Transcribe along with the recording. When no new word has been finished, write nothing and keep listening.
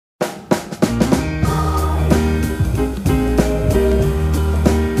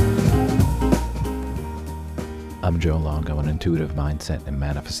I'm Joe Longo, an intuitive mindset and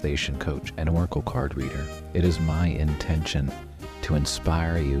manifestation coach and oracle card reader. It is my intention to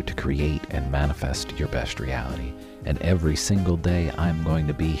inspire you to create and manifest your best reality. And every single day, I'm going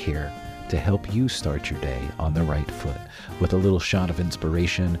to be here to help you start your day on the right foot with a little shot of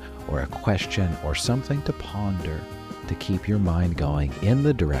inspiration or a question or something to ponder to keep your mind going in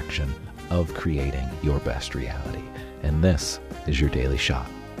the direction of creating your best reality. And this is your daily shot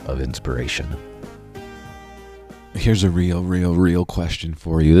of inspiration. Here's a real question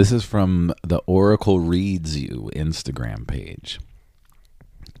for you. This is from the Oracle Reads You Instagram page.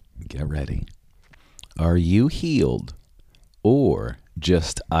 Get ready. Are you healed or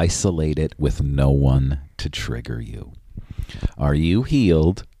just isolated with no one to trigger you? Are you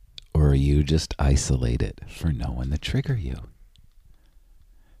healed or are you just isolated for no one to trigger you?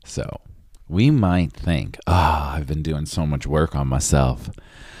 So we might think, I've been doing so much work on myself.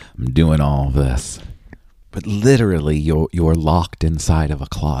 I'm doing all this. But literally, you're locked inside of a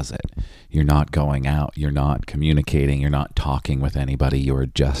closet. You're not going out. You're not communicating. You're not talking with anybody. You're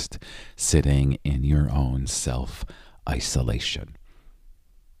just sitting in your own self-isolation,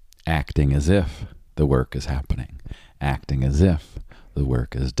 acting as if the work is happening, acting as if the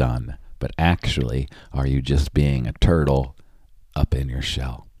work is done. But actually, are you just being a turtle up in your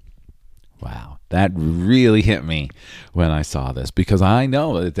shell? Wow, that really hit me when I saw this, because I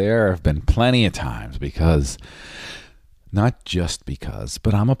know that there have been plenty of times not just because,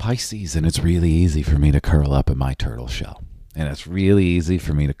 but I'm a Pisces and it's really easy for me to curl up in my turtle shell. And it's really easy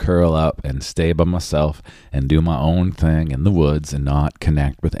for me to curl up and stay by myself and do my own thing in the woods and not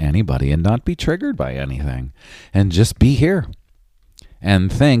connect with anybody and not be triggered by anything and just be here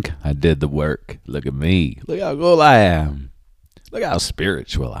and think I did the work. Look at me. Look how cool I am. Look how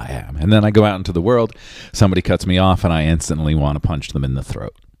spiritual I am. And then I go out into the world, somebody cuts me off, and I instantly want to punch them in the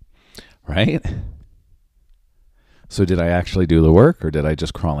throat. Right? So did I actually do the work, or did I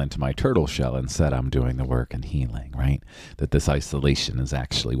just crawl into my turtle shell and said I'm doing the work and healing, right? That this isolation is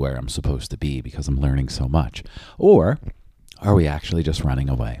actually where I'm supposed to be because I'm learning so much. Or are we actually just running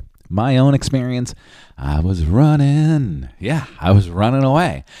away? My own experience, I was running. Yeah, I was running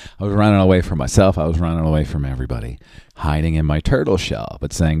away. I was running away from myself. I was running away from everybody, hiding in my turtle shell,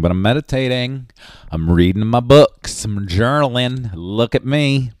 but saying, but I'm meditating. I'm reading my books. I'm journaling. Look at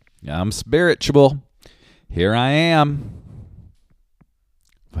me. I'm spiritual. Here I am.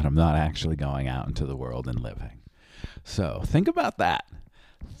 But I'm not actually going out into the world and living. So think about that.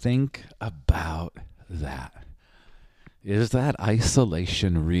 Think about that. Is that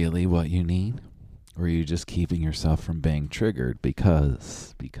isolation really what you need? Or are you just keeping yourself from being triggered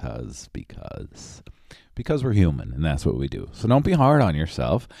because we're human and that's what we do. So don't be hard on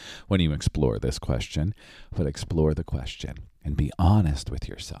yourself when you explore this question, but explore the question and be honest with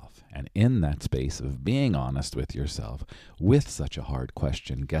yourself. And in that space of being honest with yourself with such a hard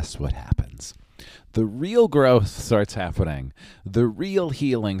question, guess what happens? The real growth starts happening. The real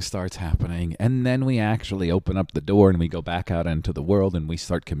healing starts happening. And then we actually open up the door and we go back out into the world and we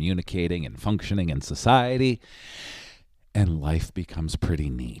start communicating and functioning in society. And life becomes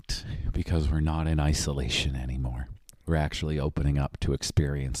pretty neat because we're not in isolation anymore. We're actually opening up to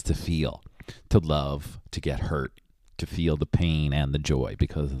experience, to feel, to love, to get hurt, to feel the pain and the joy,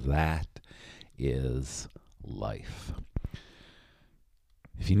 because that is life.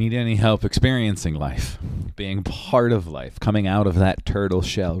 If you need any help experiencing life, being part of life, coming out of that turtle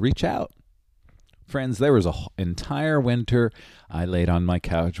shell, reach out. Friends, there was an entire winter I laid on my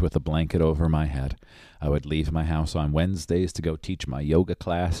couch with a blanket over my head. I would leave my house on Wednesdays to go teach my yoga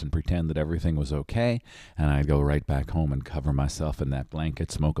class and pretend that everything was okay, and I'd go right back home and cover myself in that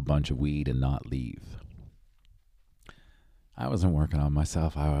blanket, smoke a bunch of weed, and not leave. I wasn't working on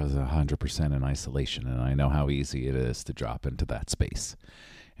myself. I was 100% in isolation, and I know how easy it is to drop into that space,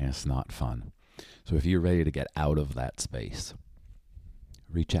 and it's not fun. So if you're ready to get out of that space,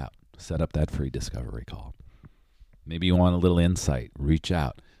 reach out. Set up that free discovery call. Maybe you want a little insight. Reach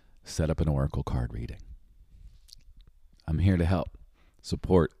out. Set up an oracle card reading. I'm here to help,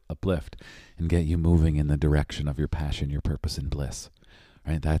 support, uplift, and get you moving in the direction of your passion, your purpose, and bliss.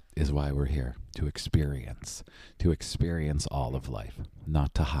 Right? That is why we're here, to experience all of life,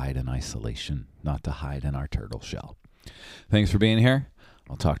 not to hide in isolation, not to hide in our turtle shell. Thanks for being here.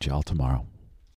 I'll talk to you all tomorrow.